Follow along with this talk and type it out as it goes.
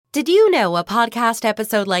Did you know a podcast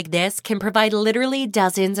episode like this can provide literally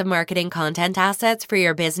dozens of marketing content assets for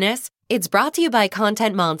your business? It's brought to you by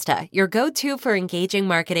Content Monster, your go-to for engaging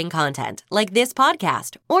marketing content, like this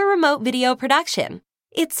podcast or remote video production.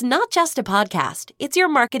 It's not just a podcast, it's your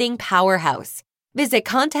marketing powerhouse. Visit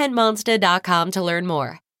contentmonster.com to learn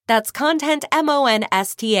more. That's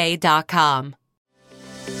contentmonsta.com.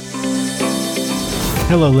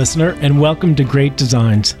 Hello, listener, and welcome to Great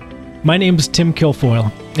Designs. My name is Tim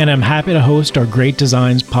Kilfoil, and I'm happy to host our Great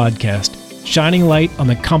Designs podcast, shining light on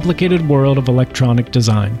the complicated world of electronic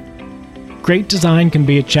design. Great design can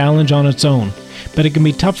be a challenge on its own, but it can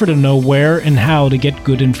be tougher to know where and how to get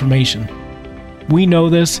good information. We know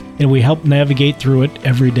this, and we help navigate through it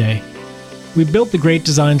every day. We built the Great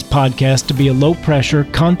Designs podcast to be a low-pressure,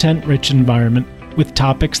 content-rich environment with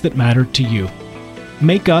topics that matter to you.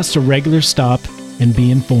 Make us a regular stop and be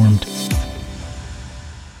informed.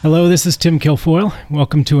 Hello, this is Tim Kilfoil.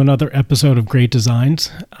 Welcome to another episode of Great Designs.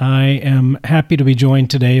 I am happy to be joined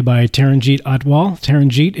today by Taranjeet Atwal.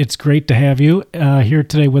 Taranjeet, it's great to have you here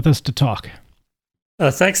today with us to talk.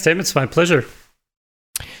 Thanks, Tim. It's my pleasure.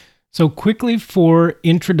 So quickly for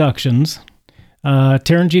introductions,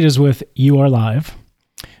 Taranjeet is with You Are Live,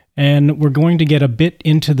 and we're going to get a bit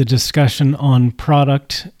into the discussion on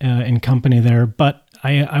product and company there, but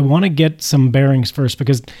I want to get some bearings first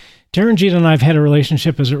because Taranjeet and I have had a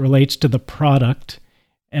relationship as it relates to the product.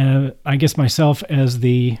 I guess myself as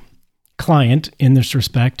the client in this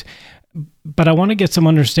respect. But I want to get some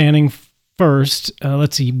understanding first.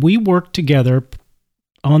 Let's see. We worked together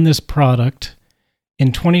on this product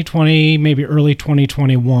in 2020, maybe early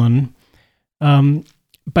 2021.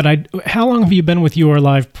 But how long have you been with You Are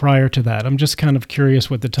Live prior to that? I'm just kind of curious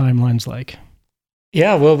what the timeline's like.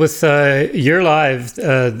 Yeah, well, with You're Live,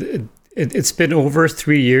 it's been over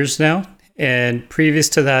 3 years now. And previous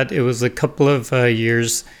to that, it was a couple of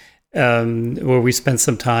years where we spent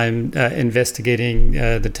some time investigating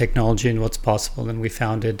the technology and what's possible. And we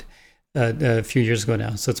found it a few years ago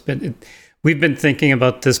now. So we've been thinking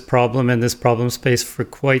about this problem and this problem space for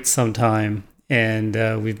quite some time.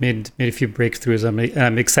 And we've made a few breakthroughs.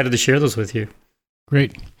 I'm excited to share those with you.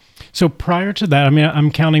 Great. So prior to that, I mean,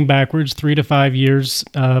 I'm counting backwards, 3 to 5 years.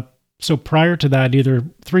 So prior to that, either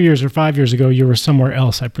 3 years or 5 years ago, you were somewhere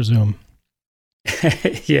else, I presume.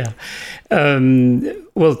 Yeah.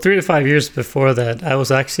 Well, 3 to 5 years before that, I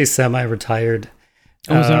was actually semi-retired.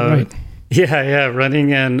 Oh, is that right? Yeah,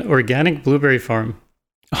 running an organic blueberry farm.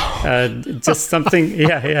 Just something,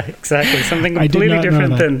 yeah, exactly. Something completely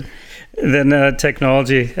different than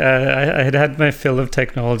technology. I had my fill of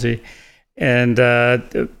technology. And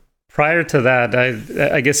prior to that,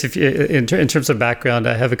 I guess if in terms of background,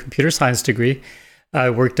 I have a computer science degree. I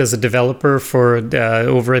worked as a developer for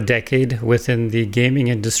over a decade within the gaming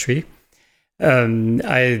industry.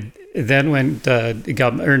 I then went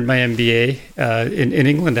earned my MBA in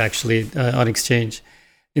England, actually, on exchange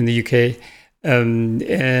in the UK.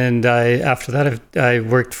 And after that, I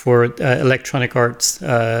worked for Electronic Arts.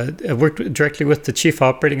 I worked directly with the chief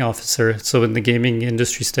operating officer, so in the gaming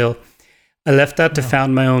industry still. I left that to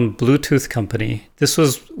found my own Bluetooth company. This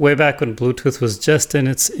was way back when Bluetooth was just in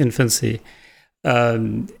its infancy.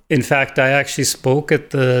 In fact, I actually spoke at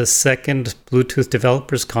the second Bluetooth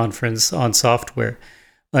Developers Conference on software,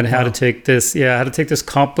 on how to take this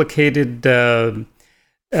complicated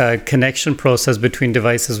connection process between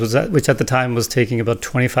devices, which at the time was taking about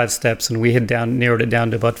 25 steps, and we had narrowed it down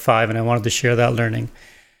to about 5, and I wanted to share that learning.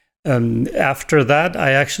 After that,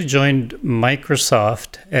 I actually joined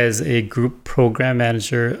Microsoft as a group program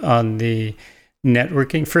manager on the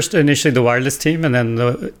networking, first initially the wireless team and then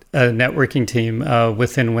the networking team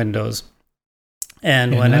within Windows.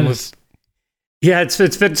 And when I was... Yeah, it's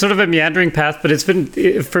been sort of a meandering path, but it's been,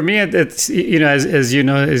 for me, it's, you know, as you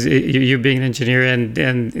know, as you being an engineer and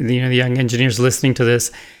you know, the young engineers listening to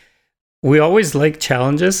this, we always like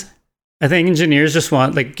challenges. I think engineers just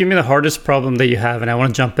want, like, give me the hardest problem that you have, and I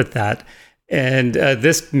want to jump at that. And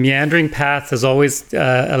this meandering path has always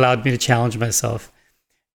allowed me to challenge myself.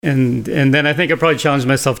 And then I think I probably challenged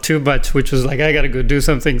myself too much, which was like, I got to go do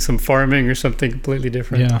some farming or something completely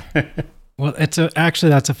different. Yeah. Well,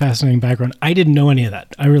 actually, that's a fascinating background. I didn't know any of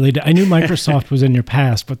that. I really did. I knew Microsoft was in your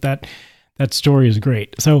past, but that story is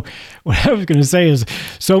great. So what I was going to say is,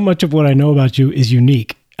 so much of what I know about you is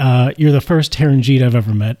unique. You're the first Taranjeet I've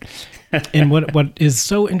ever met. And what is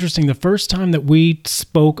so interesting, the first time that we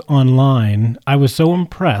spoke online, I was so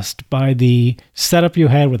impressed by the setup you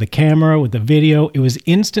had with the camera, with the video. It was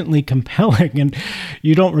instantly compelling. And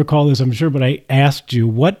you don't recall this, I'm sure, but I asked you,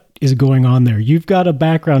 what is going on there? You've got a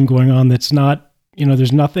background going on that's not,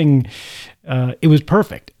 there's nothing it was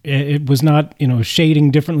perfect. It was not,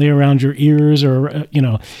 shading differently around your ears or,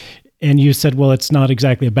 and you said, well, it's not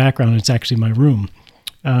exactly a background. It's actually my room.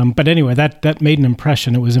 But anyway, that made an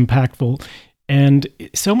impression. It was impactful. And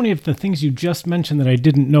so many of the things you just mentioned that I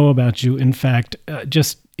didn't know about you, in fact,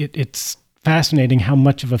 it's fascinating how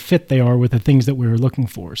much of a fit they are with the things that we were looking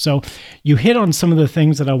for. So you hit on some of the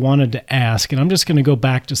things that I wanted to ask, and I'm just going to go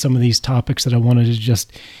back to some of these topics that I wanted to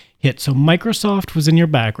just hit. So Microsoft was in your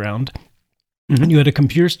background. Mm-hmm. You had a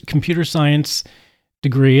computer science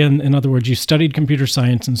degree. In other words, you studied computer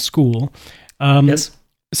science in school. Yes.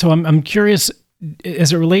 So I'm curious,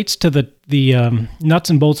 as it relates to the nuts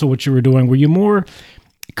and bolts of what you were doing, were you more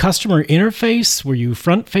customer interface? Were you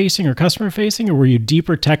front facing or customer facing, or were you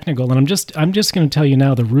deeper technical? And I'm just going to tell you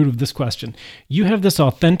now the root of this question. You have this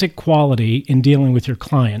authentic quality in dealing with your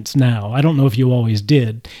clients now. I don't know if you always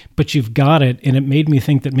did, but you've got it. And it made me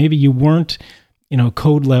think that maybe you weren't,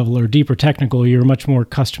 code level or deeper technical. You're much more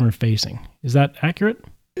customer facing. Is that accurate?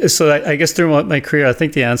 So I guess through my career, I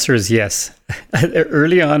think the answer is yes.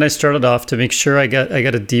 Early on, I started off to make sure I got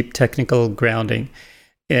a deep technical grounding.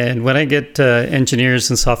 And when I get engineers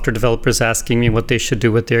and software developers asking me what they should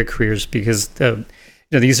do with their careers, because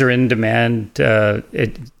these are in demand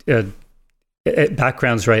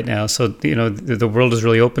backgrounds right now, so the world is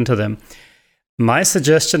really open to them. My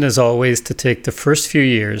suggestion is always to take the first few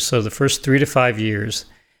years, so the first 3 to 5 years,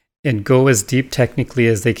 and go as deep technically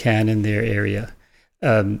as they can in their area.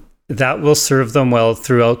 That will serve them well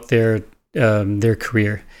throughout their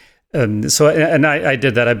career. I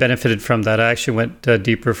did that. I benefited from that. I actually went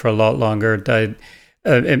deeper for a lot longer.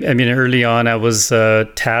 Early on, I was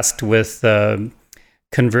tasked with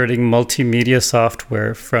converting multimedia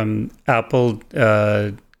software from Apple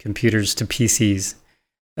computers to PCs.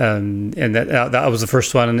 And that was the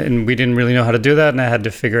first one. And we didn't really know how to do that. And I had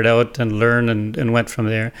to figure it out and learn and went from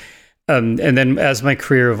there. And then as my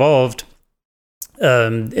career evolved,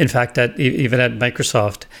 in fact, even at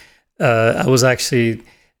Microsoft, I was actually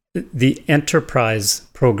the enterprise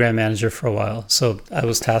program manager for a while. So I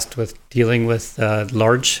was tasked with dealing with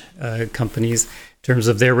large companies in terms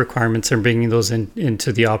of their requirements and bringing those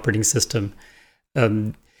into the operating system.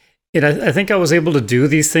 And I think I was able to do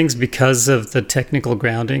these things because of the technical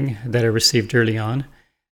grounding that I received early on.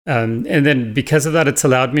 And then because of that, it's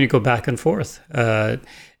allowed me to go back and forth.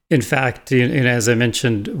 In fact, as I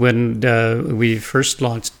mentioned, when we first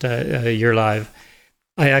launched Year Live,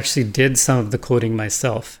 I actually did some of the coding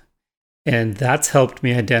myself. And that's helped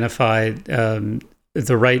me identify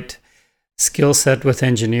the right skill set with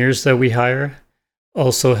engineers that we hire,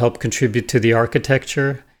 also help contribute to the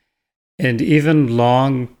architecture, and even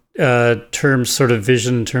long-term sort of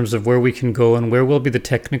vision in terms of where we can go and where will be the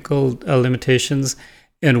technical limitations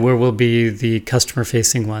and where will be the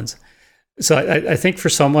customer-facing ones. So I think for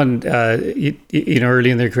someone,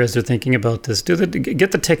 early in their careers, they're thinking about this,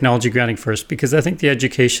 get the technology grounding first, because I think the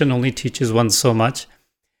education only teaches one so much.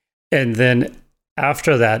 And then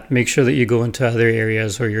after that, make sure that you go into other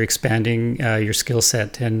areas where you're expanding your skill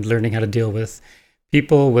set and learning how to deal with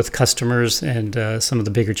people, with customers, and some of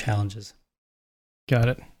the bigger challenges. Got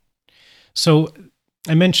it. So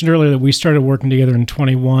I mentioned earlier that we started working together in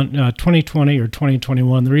 2020 or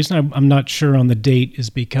 2021. The reason I'm not sure on the date is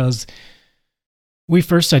because we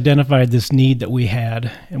first identified this need that we had,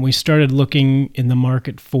 and we started looking in the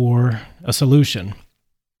market for a solution.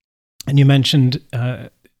 And you mentioned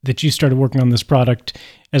that you started working on this product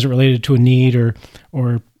as it related to a need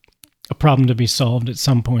or a problem to be solved at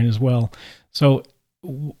some point as well. So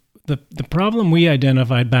the problem we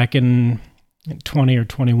identified back in 20 or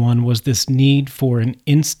 21 was this need for an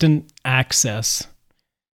instant access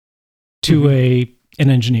to an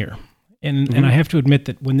engineer. And I have to admit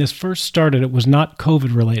that when this first started, it was not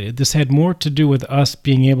COVID related. This had more to do with us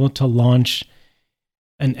being able to launch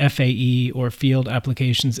an FAE or field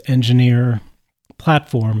applications engineer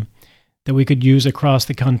platform that we could use across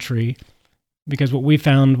the country, because what we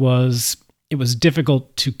found was it was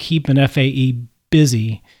difficult to keep an FAE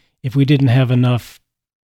busy if we didn't have enough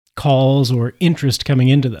calls or interest coming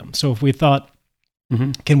into them. So if we thought,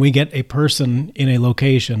 can we get a person in a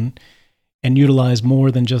location and utilize more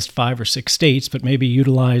than just 5 or 6 states, but maybe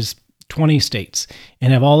utilize 20 states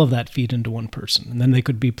and have all of that feed into one person, and then they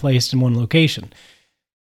could be placed in one location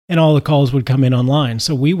and all the calls would come in online.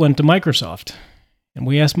 So we went to Microsoft and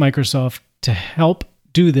we asked Microsoft to help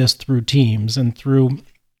do this through Teams, and through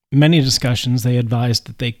many discussions, they advised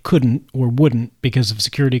that they couldn't or wouldn't because of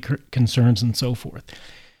security concerns and so forth.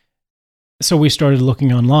 So we started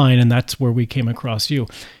looking online, and that's where we came across you.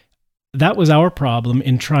 That was our problem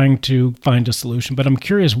in trying to find a solution. But I'm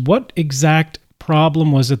curious, what exact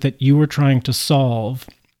problem was it that you were trying to solve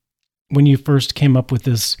when you first came up with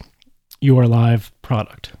this Your Live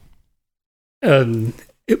product?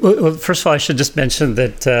 Well, first of all, I should just mention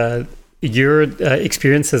that your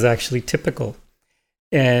experience is actually typical.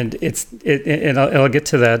 And I'll get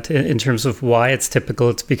to that in terms of why it's typical.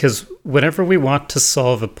 It's because whenever we want to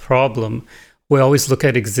solve a problem, we always look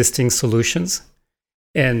at existing solutions,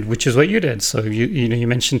 and which is what you did. So you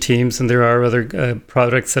mentioned Teams, and there are other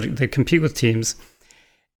products that compete with Teams,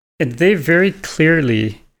 and they very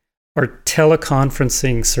clearly are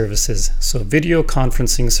teleconferencing services, so video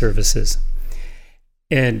conferencing services.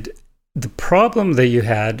 And the problem that you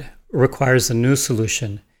had requires a new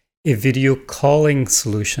solution, a video calling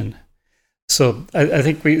solution. So I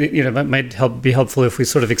think it might be helpful if we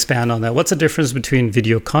sort of expand on that. What's the difference between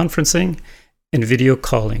video conferencing and video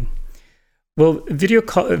calling? Well, video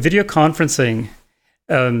conferencing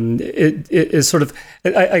it is sort of,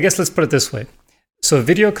 I guess let's put it this way. So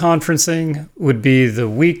video conferencing would be the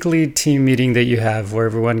weekly team meeting that you have where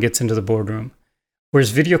everyone gets into the boardroom.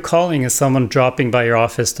 Whereas video calling is someone dropping by your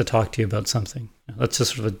office to talk to you about something. That's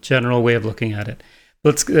just sort of a general way of looking at it.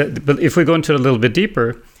 But if we go into it a little bit deeper,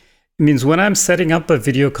 it means when I'm setting up a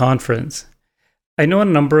video conference, I know a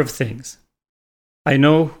number of things. I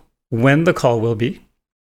know when the call will be.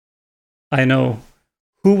 I know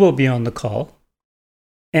who will be on the call.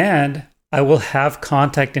 And I will have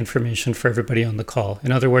contact information for everybody on the call.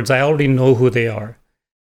 In other words, I already know who they are.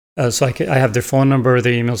 So I have their phone number or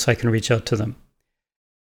their email so I can reach out to them.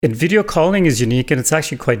 And video calling is unique, and it's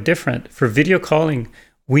actually quite different. For video calling,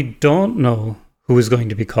 we don't know who is going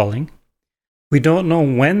to be calling. We don't know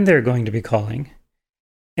when they're going to be calling.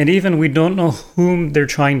 And even we don't know whom they're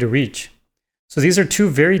trying to reach. So these are two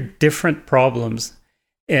very different problems.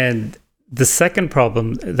 And the second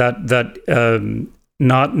problem, that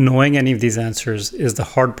not knowing any of these answers, is the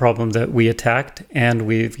hard problem that we attacked, and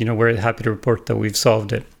we're happy to report that we've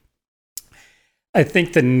solved it. I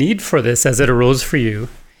think the need for this, as it arose for you,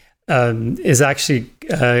 is actually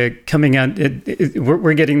coming out.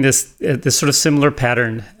 We're getting this sort of similar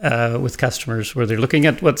pattern with customers, where they're looking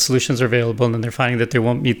at what solutions are available, and then they're finding that they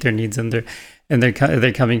won't meet their needs, and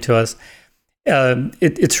they're coming to us.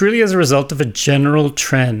 It's really as a result of a general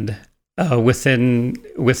trend within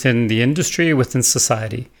the industry, within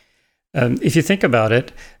society. If you think about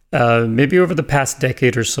it, maybe over the past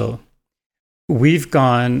decade or so, we've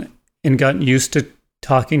gone and gotten used to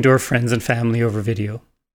talking to our friends and family over video,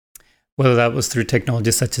 whether that was through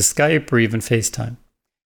technologies such as Skype or even FaceTime.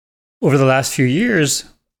 Over the last few years,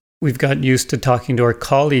 we've gotten used to talking to our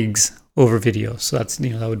colleagues over video. So that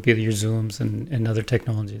would be your Zooms and other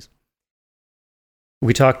technologies.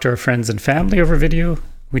 We talk to our friends and family over video.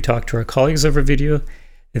 We talk to our colleagues over video.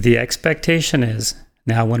 The expectation is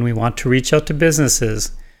now when we want to reach out to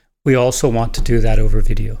businesses, we also want to do that over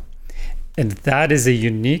video. And that is a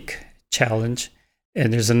unique challenge.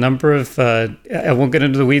 And there's a number of, I won't get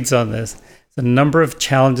into the weeds on this, there's a number of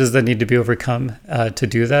challenges that need to be overcome to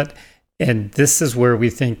do that. And this is where we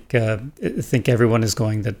think everyone is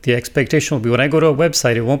going, that the expectation will be when I go to a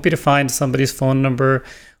website, it won't be to find somebody's phone number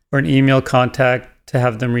or an email contact to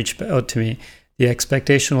have them reach out to me. The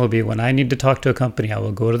expectation will be when I need to talk to a company, I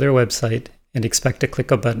will go to their website and expect to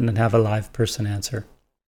click a button and have a live person answer.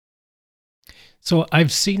 So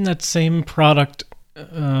I've seen that same product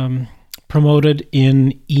promoted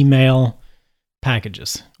in email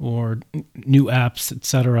packages or new apps,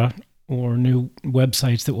 etc., or new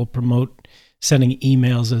websites that will promote sending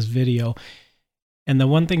emails as video. And the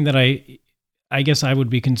one thing that I guess I would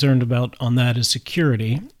be concerned about on that is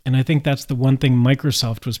security. And I think that's the one thing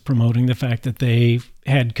Microsoft was promoting, the fact that they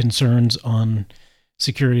had concerns on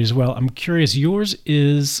security as well. I'm curious, yours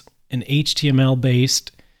is an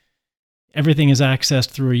HTML-based, everything is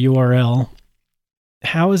accessed through a URL.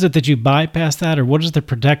 How is it that you bypass that, or what is the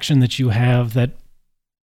protection that you have that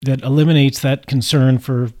eliminates that concern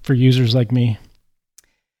for users like me?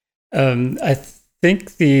 I think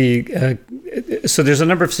so there's a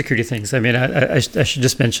number of security things. I mean, I should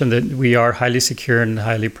just mention that we are highly secure and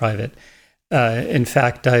highly private. In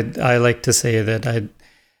fact, I like to say that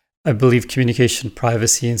I believe communication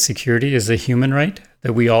privacy and security is a human right,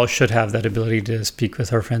 that we all should have that ability to speak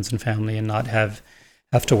with our friends and family and not have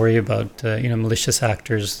to worry about malicious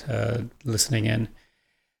actors listening in.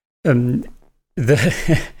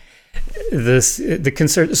 The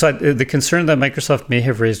concern that Microsoft may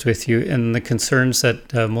have raised with you, and the concerns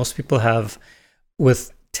that most people have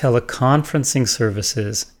with teleconferencing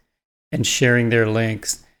services and sharing their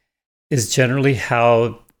links, is generally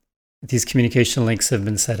how these communication links have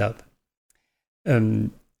been set up.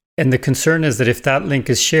 And the concern is that if that link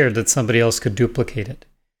is shared, that somebody else could duplicate it.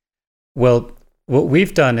 Well, what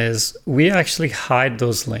we've done is we actually hide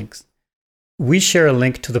those links. we share a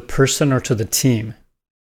link to the person or to the team.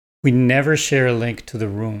 We never share a link to the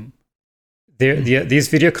room. These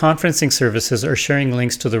video conferencing services are sharing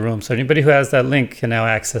links to the room. So anybody who has that link can now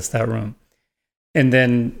access that room. And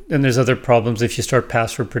then there's other problems if you start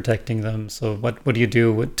password protecting them. So what do you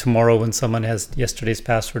do tomorrow when someone has yesterday's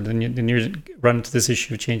password? Then you run into this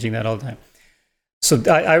issue of changing that all the time. So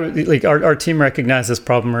our team recognized this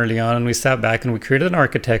problem early on, and we sat back and we created an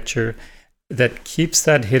architecture that keeps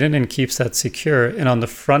that hidden and keeps that secure. And on the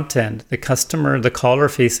front end, the customer, the caller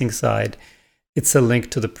facing side, it's a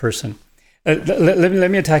link to the person.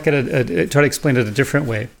 Let me attack it, try to explain it a different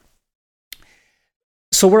way.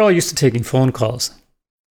 So we're all used to taking phone calls,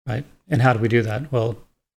 right? And how do we do that? Well,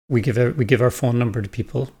 we give our phone number to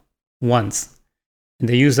people once, and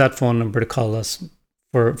they use that phone number to call us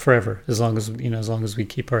for forever, as long as we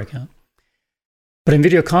keep our account. But in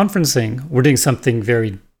video conferencing, we're doing something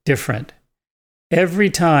very different. Every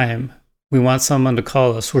time we want someone to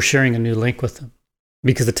call us, we're sharing a new link with them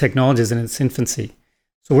because the technology is in its infancy.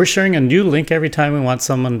 So we're sharing a new link every time we want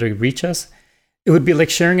someone to reach us. It would be like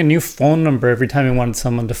sharing a new phone number every time we wanted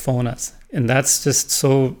someone to phone us. And that's just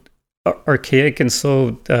so archaic and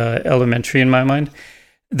so elementary in my mind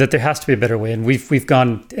that there has to be a better way. And we've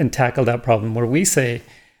gone and tackled that problem where we say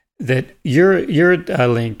that your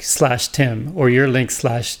link /Tim or your link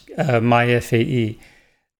 /myFAE,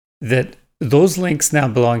 that those links now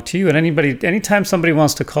belong to you. And anytime somebody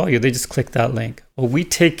wants to call you, they just click that link. Well, we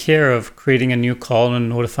take care of creating a new call and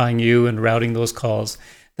notifying you and routing those calls.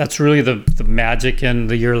 That's really the magic in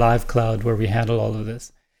the Your Live cloud where we handle all of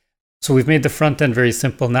this. So we've made the front end very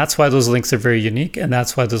simple, and that's why those links are very unique, and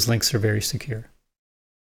that's why those links are very secure.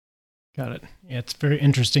 Got it. Yeah, it's very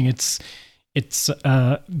interesting. It's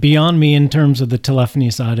beyond me in terms of the telephony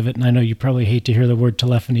side of it, and I know you probably hate to hear the word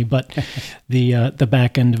telephony, but the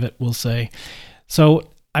back end of it, we'll say. So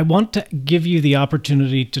I want to give you the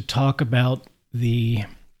opportunity to talk about the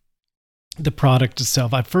product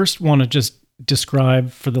itself. I first want to just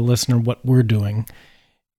describe for the listener what we're doing,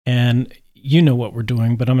 and you know what we're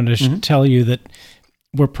doing, but I'm going to tell you that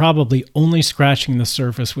we're probably only scratching the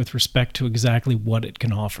surface with respect to exactly what it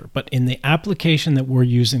can offer. But in the application that we're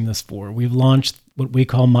using this for, we've launched what we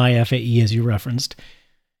call myFAE, as you referenced,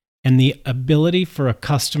 and the ability for a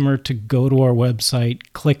customer to go to our website,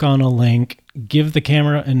 click on a link, give the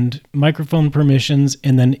camera and microphone permissions,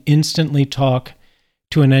 and then instantly talk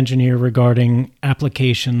to an engineer regarding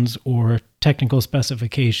applications or technical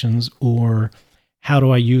specifications or how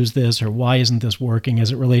do I use this or why isn't this working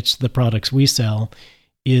as it relates to the products we sell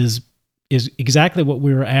is exactly what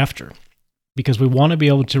we were after, because we want to be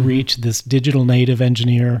able to reach this digital native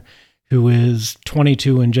engineer who is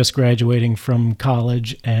 22 and just graduating from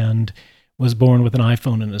college and was born with an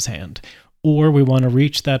iPhone in his hand. Or we want to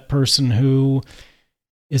reach that person who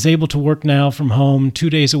is able to work now from home 2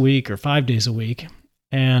 days a week or 5 days a week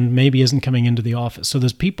and maybe isn't coming into the office. So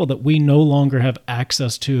there's people that we no longer have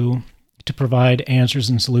access to provide answers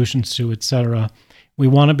and solutions to, etc. We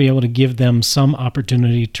want to be able to give them some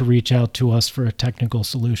opportunity to reach out to us for a technical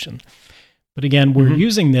solution. But again, we're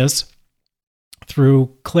using this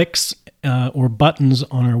through clicks or buttons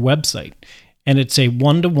on our website. And it's a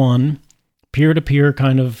one-to-one, peer-to-peer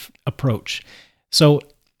kind of approach. So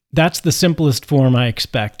that's the simplest form I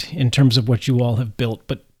expect in terms of what you all have built.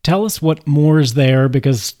 But tell us what more is there,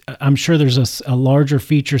 because I'm sure there's a larger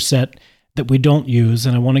feature set that we don't use,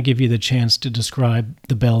 and I want to give you the chance to describe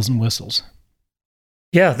the bells and whistles.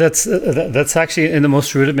 Yeah, that's actually in the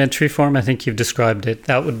most rudimentary form. I think you've described it.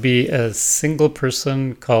 That would be a single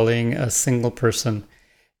person calling a single person,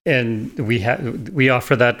 and we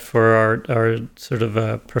offer that for our sort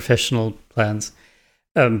of professional plans.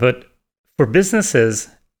 But for businesses,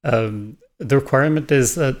 the requirement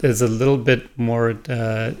is a little bit more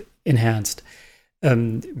enhanced,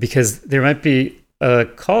 because there might be a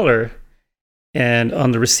caller, and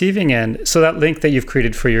on the receiving end, so that link that you've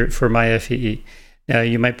created for myFAE. Now,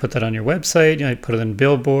 you might put that on your website, you might put it in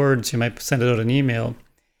billboards, you might send it out an email.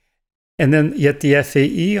 And then yet the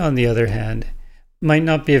FAE, on the other hand, might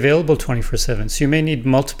not be available 24/7. So you may need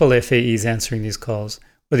multiple FAEs answering these calls.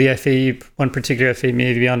 Or the FAE, one particular FAE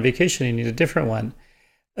may be on vacation, you need a different one.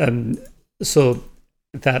 So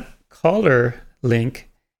that caller link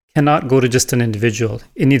cannot go to just an individual.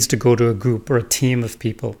 It needs to go to a group or a team of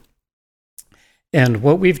people. And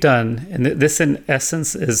what we've done, and this in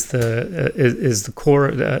essence is the core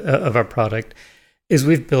of our product, is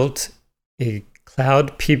we've built a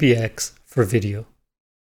cloud PBX for video.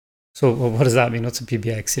 So what does that mean? What's a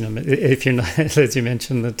PBX? If you're not, as you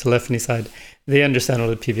mentioned, the telephony side, they understand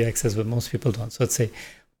what a PBX is, but most people don't. So it's a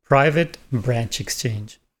private branch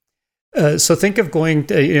exchange. So think of going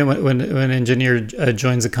to, when an engineer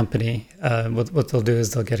joins a company, what they'll do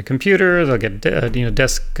is they'll get a computer, they'll get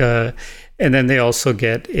desk, and then they also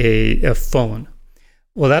get a phone.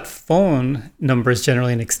 Well, that phone number is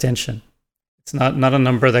generally an extension. It's not a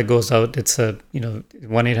number that goes out. It's a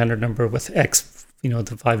 1-800 number with X,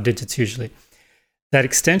 the 5 digits usually. That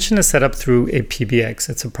extension is set up through a PBX.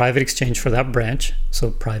 It's a private exchange for that branch,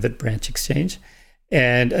 so private branch exchange.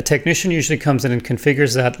 And a technician usually comes in and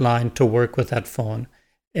configures that line to work with that phone.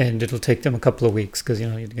 And it'll take them a couple of weeks because, you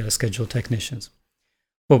got to schedule technicians.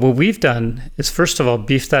 But what we've done is, first of all,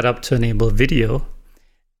 beef that up to enable video,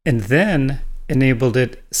 and then enabled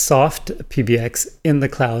it soft PBX in the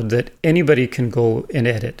cloud that anybody can go and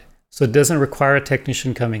edit. So it doesn't require a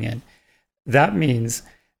technician coming in. That means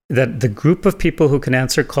that the group of people who can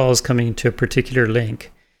answer calls coming to a particular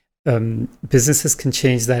link, businesses can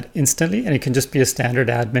change that instantly, and it can just be a standard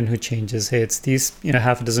admin who changes. Hey, it's these,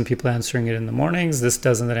 half a dozen people answering it in the mornings, this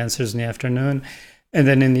dozen that answers in the afternoon, and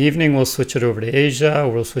then in the evening we'll switch it over to Asia, or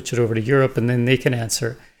we'll switch it over to Europe, and then they can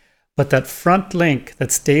answer. But that front link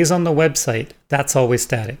that stays on the website, that's always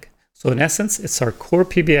static. So in essence, it's our core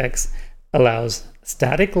PBX allows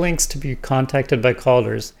static links to be contacted by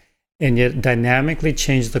callers, and yet dynamically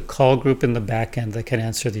change the call group in the back end that can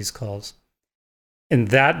answer these calls. And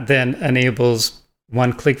that then enables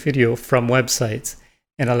one-click video from websites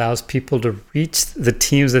and allows people to reach the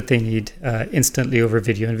teams that they need instantly over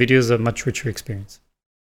video. And video is a much richer experience.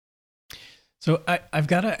 So I've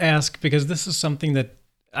got to ask, because this is something that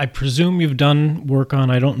I presume you've done work on.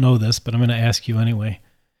 I don't know this, but I'm going to ask you anyway.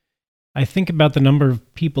 I think about the number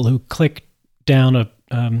of people who click down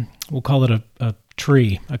we'll call it a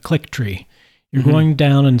tree, a click tree. You're going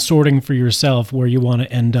down and sorting for yourself where you want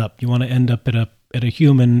to end up. You want to end up at a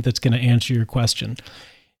human that's going to answer your question.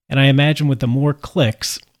 And I imagine with the more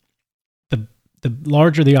clicks, the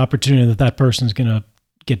larger the opportunity that person is going to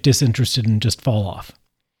get disinterested and just fall off.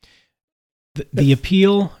 The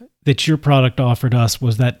appeal that your product offered us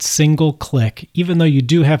was that single click, even though you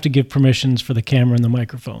do have to give permissions for the camera and the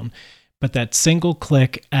microphone, but that single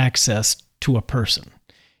click access to a person.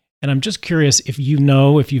 And I'm just curious if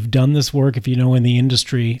you've done this work, if you know in the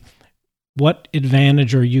industry, what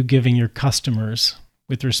advantage are you giving your customers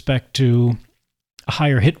with respect to a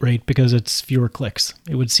higher hit rate because it's fewer clicks?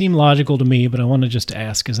 It would seem logical to me, but I want to just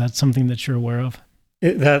ask, is that something that you're aware of?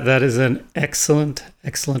 That is an excellent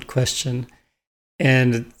question.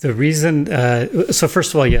 And the reason, so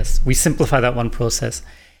first of all, yes, we simplify that one process.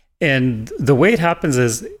 And the way it happens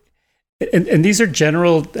is, and these are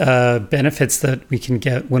general benefits that we can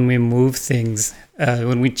get when we move things,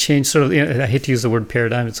 when we change sort of, I hate to use the word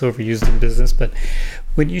paradigm, it's overused in business, but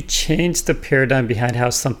when you change the paradigm behind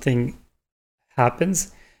how something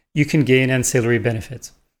happens, you can gain ancillary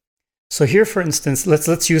benefits. So here, for instance,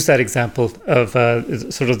 let's use that example of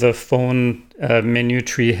sort of the phone menu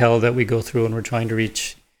tree hell that we go through when we're trying to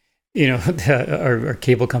reach, our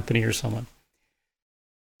cable company or someone.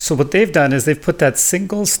 So what they've done is they've put that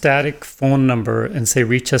single static phone number and say,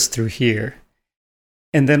 reach us through here.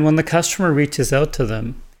 And then when the customer reaches out to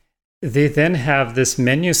them, they then have this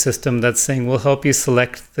menu system that's saying, we'll help you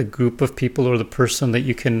select the group of people or the person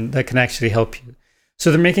that can actually help you. So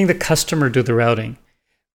they're making the customer do the routing,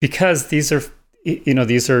 because these are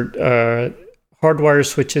hardwire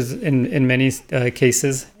switches in many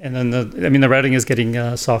cases. And then the routing is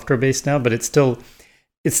getting software based now, but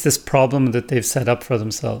it's this problem that they've set up for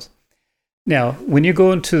themselves. Now, when you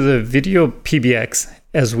go into the video PBX,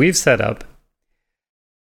 as we've set up,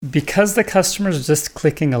 because the customer is just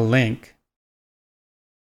clicking a link,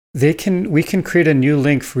 we can create a new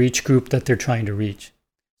link for each group that they're trying to reach.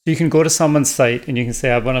 So you can go to someone's site and you can say,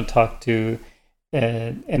 I want to talk to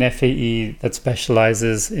an FAE that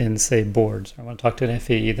specializes in, say, boards. I want to talk to an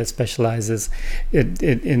FAE that specializes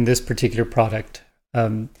in this particular product.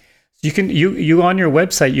 You on your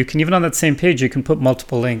website, you can, even on that same page, you can put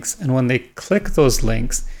multiple links. And when they click those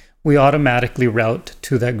links, we automatically route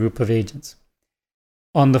to that group of agents.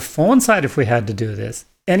 On the phone side, if we had to do this,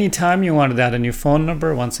 anytime you wanted to add a new phone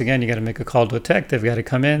number, once again, you got to make a call to a tech. They've got to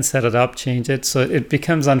come in, set it up, change it. So it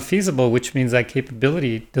becomes unfeasible, which means that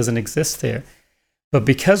capability doesn't exist there. But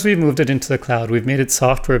because we've moved it into the cloud, we've made it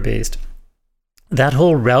software-based, that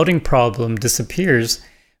whole routing problem disappears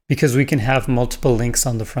because we can have multiple links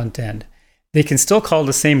on the front end. They can still call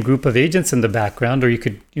the same group of agents in the background, or you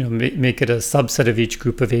could make it a subset of each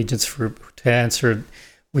group of agents to answer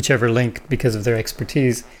whichever link because of their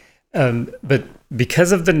expertise. But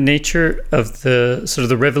because of the nature of the sort of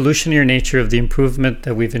the revolutionary nature of the improvement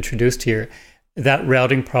that we've introduced here, that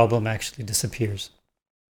routing problem actually disappears.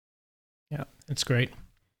 Yeah, it's great.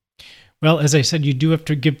 Well, as I said, you do have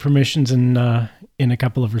to give permissions in a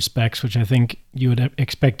couple of respects, which I think you would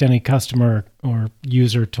expect any customer or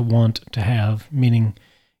user to want to have, meaning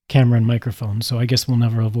camera and microphone. So I guess we'll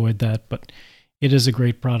never avoid that, but it is a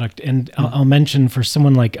great product. And I'll mention for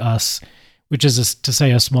someone like us, which is to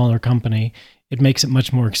say a smaller company, it makes it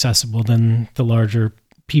much more accessible than the larger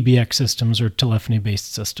PBX systems or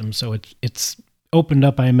telephony-based systems. So it's opened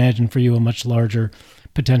up, I imagine, for you a much larger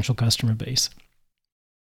potential customer base.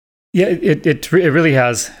 Yeah, it really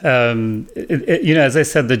has. As I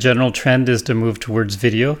said, the general trend is to move towards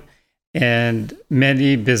video, and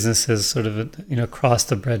many businesses sort of across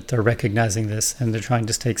the breadth are recognizing this, and they're trying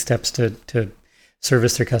to take steps to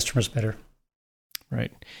service their customers better.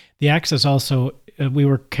 Right. The access also, we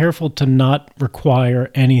were careful to not require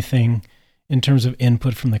anything in terms of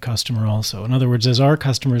input from the customer also. In other words, as our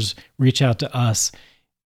customers reach out to us,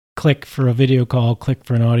 click for a video call, click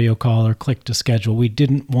for an audio call, or click to schedule, we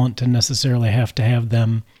didn't want to necessarily have to have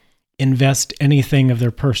them invest anything of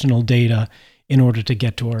their personal data in order to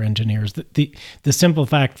get to our engineers. The simple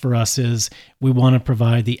fact for us is we want to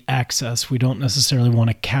provide the access. We don't necessarily want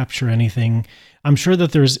to capture anything. I'm sure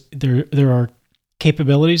that there are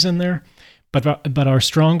capabilities in there, but our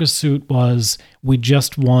strongest suit was we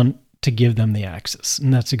just want to give them the access,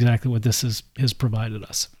 and that's exactly what this has provided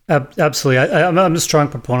us. Absolutely, I'm a strong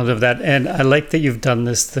proponent of that, and I like that you've done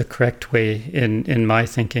this the correct way in my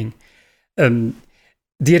thinking.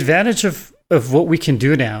 The advantage of what we can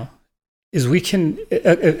do now is we can,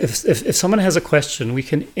 if someone has a question, we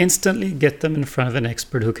can instantly get them in front of an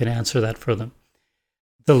expert who can answer that for them.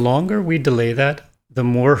 The longer we delay that, the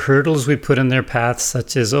more hurdles we put in their path,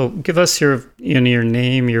 such as, give us your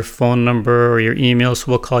name, your phone number, or your email, so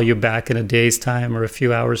we'll call you back in a day's time or a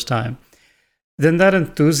few hours' time. Then that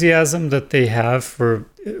enthusiasm that they have for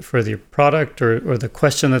the product or the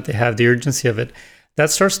question that they have, the urgency of it, that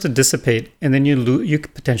starts to dissipate, and then you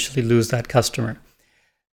could potentially lose that customer.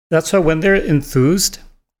 That's why when they're enthused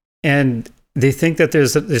and they think that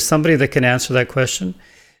there's somebody that can answer that question,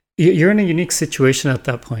 you're in a unique situation at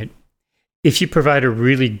that point. If you provide a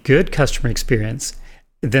really good customer experience,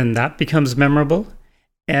 then that becomes memorable.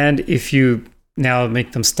 And if you now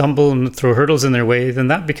make them stumble and throw hurdles in their way, then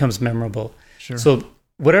that becomes memorable. Sure. So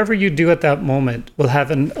whatever you do at that moment will have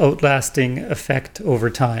an outlasting effect over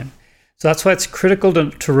time. So that's why it's critical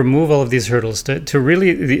to remove all of these hurdles, to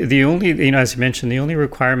really, the only, as you mentioned, the only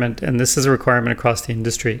requirement, and this is a requirement across the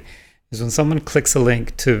industry, is when someone clicks a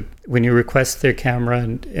link to, when you request their camera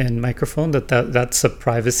and microphone, that's a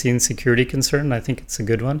privacy and security concern. I think it's a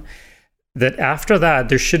good one. That after that,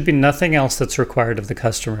 there should be nothing else that's required of the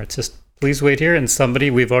customer. It's just, please wait here, and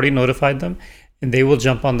we've already notified them, and they will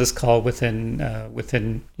jump on this call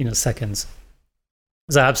within seconds.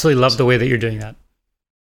 So I absolutely love the way that you're doing that.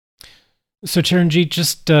 So Charanjit,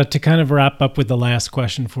 just to kind of wrap up with the last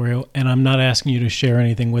question for you, and I'm not asking you to share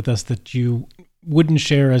anything with us that you wouldn't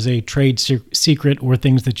share as a trade secret or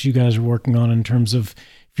things that you guys are working on in terms of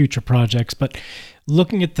future projects, but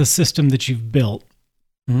looking at the system that you've built,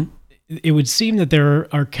 it would seem that there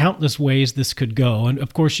are countless ways this could go. And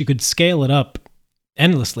of course, you could scale it up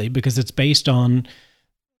endlessly because it's based on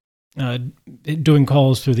doing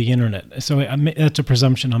calls through the internet. So that's a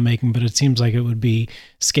presumption I'm making, but it seems like it would be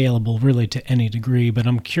scalable really to any degree. But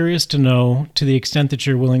I'm curious to know, to the extent that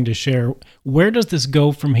you're willing to share, where does this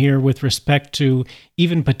go from here with respect to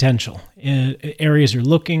even potential areas you're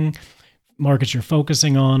looking, markets you're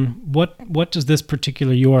focusing on? What does this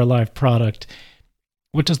particular UR Live product,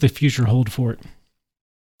 what does the future hold for it?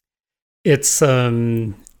 It's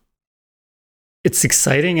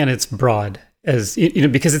exciting and it's broad. Because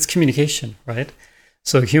it's communication, right?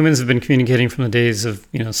 So humans have been communicating from the days of,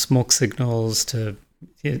 smoke signals to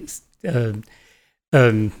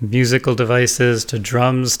musical devices to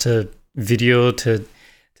drums to video to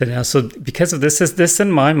now. So because of this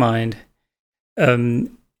in my mind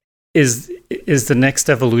is the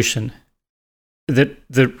next evolution that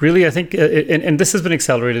really I think, and this has been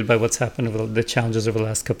accelerated by what's happened over the challenges over the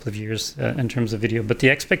last couple of years in terms of video. But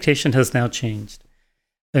the expectation has now changed.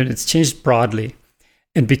 And it's changed broadly.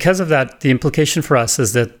 And because of that, the implication for us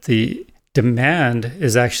is that the demand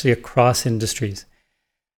is actually across industries.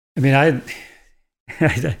 I mean, I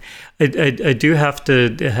do have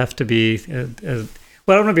to be, I don't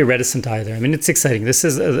want to be reticent either. I mean, it's exciting. This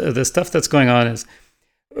is the stuff that's going on is,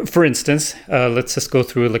 for instance, let's just go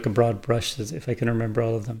through like a broad brush, if I can remember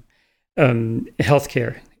all of them.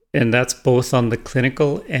 Healthcare, and that's both on the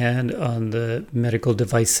clinical and on the medical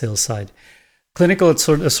device sales side. Clinical, it's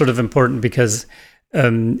sort of important because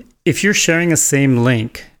if you're sharing a same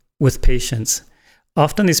link with patients,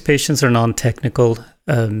 often these patients are non-technical.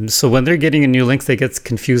 So when they're getting a new link, they get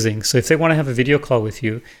confusing. So if they want to have a video call with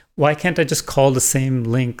you, why can't I just call the same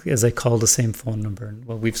link as I call the same phone number?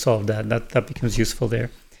 Well, we've solved that. That becomes useful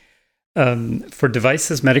there. For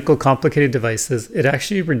devices, medical complicated devices, it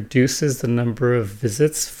actually reduces the number of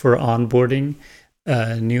visits for onboarding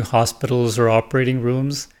new hospitals or operating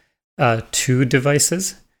rooms to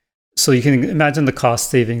devices. So you can imagine the cost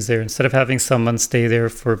savings there. Instead of having someone stay there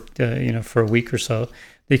for a week or so,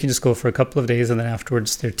 they can just go for a couple of days, and then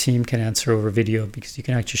afterwards their team can answer over video, because you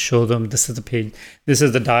can actually show them, this is the page, this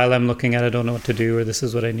is the dial I'm looking at, I don't know what to do, or this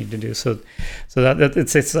is what I need to do. So that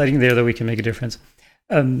it's exciting there that we can make a difference.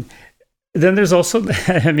 Then there's also,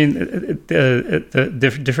 the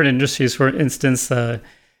different industries. For instance,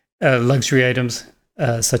 luxury items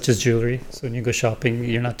such as jewelry. So when you go shopping,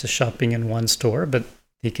 you're not just shopping in one store, but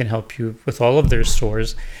they can help you with all of their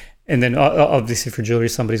stores. And then obviously for jewelry,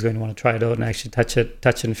 somebody's going to want to try it out and actually touch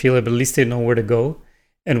it and feel it, but at least they know where to go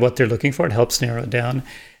and what they're looking for. It helps narrow it down.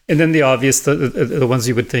 And then the obvious, the ones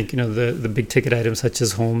you would think, the big ticket items such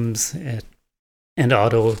as homes and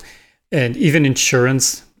auto and even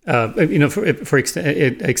insurance, for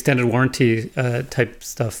extended warranty type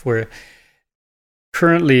stuff, where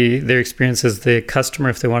currently their experience is the customer,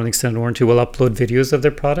 if they want an extended warranty, will upload videos of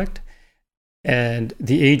their product. And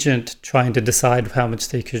the agent trying to decide how much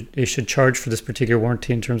they should charge for this particular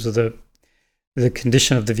warranty in terms of the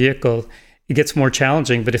condition of the vehicle, it gets more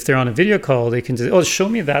challenging. But if they're on a video call, they can just, show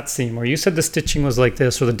me that seam, or you said the stitching was like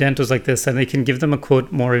this, or the dent was like this, and they can give them a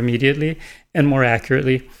quote more immediately and more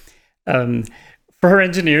accurately. For our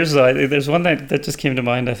engineers, though, there's one that just came to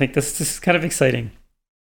mind. I think this is kind of exciting.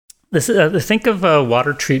 Think of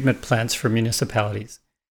water treatment plants for municipalities.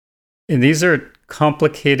 And these are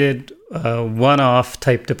complicated one-off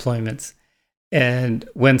type deployments. And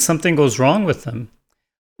when something goes wrong with them,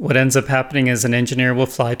 what ends up happening is an engineer will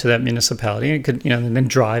fly to that municipality and could, and then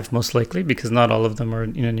drive, most likely, because not all of them are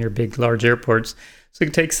near big, large airports. So it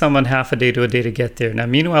could take someone half a day to a day to get there. Now,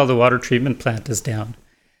 meanwhile, the water treatment plant is down.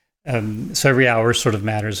 So every hour sort of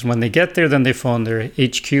matters. And when they get there, then they phone their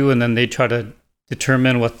HQ, and then they try to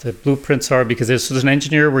determine what the blueprints are, because there's an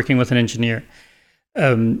engineer working with an engineer.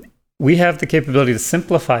 We have the capability to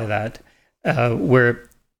simplify that, where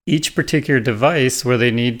each particular device where they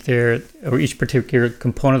need or each particular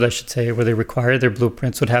component, I should say, where they require their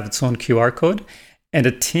blueprints would have its own QR code and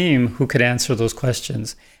a team who could answer those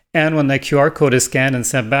questions. And when that QR code is scanned and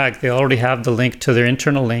sent back, they already have the link to their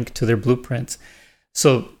internal link to their blueprints.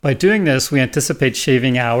 So by doing this, we anticipate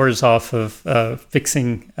shaving hours off of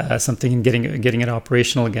fixing something and getting it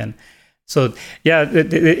operational again. So yeah,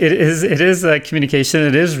 it is communication.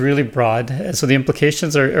 It is really broad. So the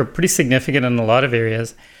implications are pretty significant in a lot of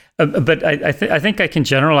areas. But I think I can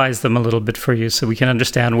generalize them a little bit for you, so we can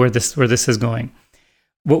understand where this is going.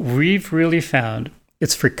 What we've really found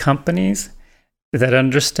is for companies that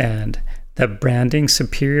understand that branding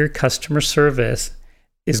superior customer service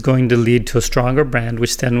is going to lead to a stronger brand,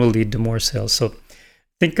 which then will lead to more sales. So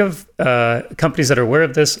think of companies that are aware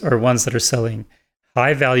of this are ones that are selling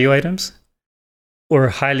high value items or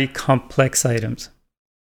highly complex items.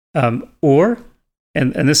 And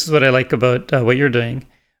this is what I like about what you're doing,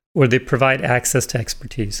 where they provide access to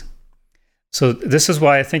expertise. So this is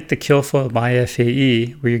why I think the Kilfoil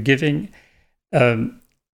myFAE, where you're giving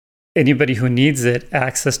anybody who needs it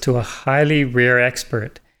access to a highly rare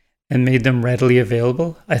expert and made them readily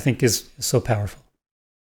available, I think is so powerful.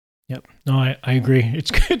 Yep. No, I agree.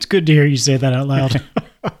 It's good to hear you say that out loud.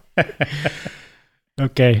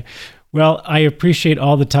 Okay. Well, I appreciate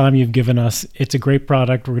all the time you've given us. It's a great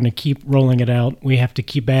product. We're going to keep rolling it out. We have to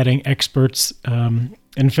keep adding experts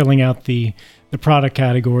and filling out the product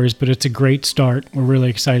categories, but it's a great start. We're really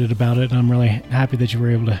excited about it, and I'm really happy that you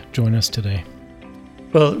were able to join us today.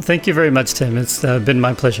 Well, thank you very much, Tim. It's been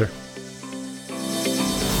my pleasure.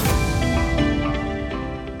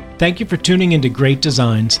 Thank you for tuning into Great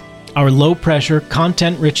Designs, our low-pressure,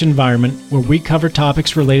 content-rich environment where we cover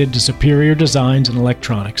topics related to superior designs and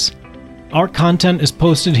electronics. Our content is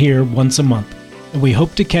posted here once a month, and we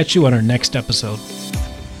hope to catch you on our next episode.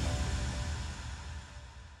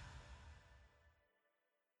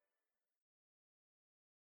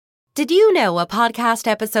 Did you know a podcast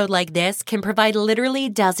episode like this can provide literally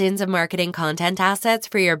dozens of marketing content assets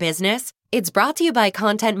for your business? It's brought to you by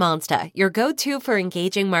Content Monster, your go-to for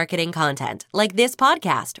engaging marketing content, like this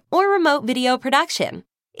podcast or remote video production.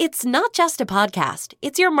 It's not just a podcast,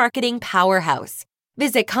 it's your marketing powerhouse.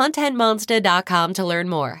 Visit contentmonster.com to learn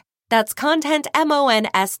more. That's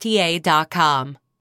contentmonsta.com.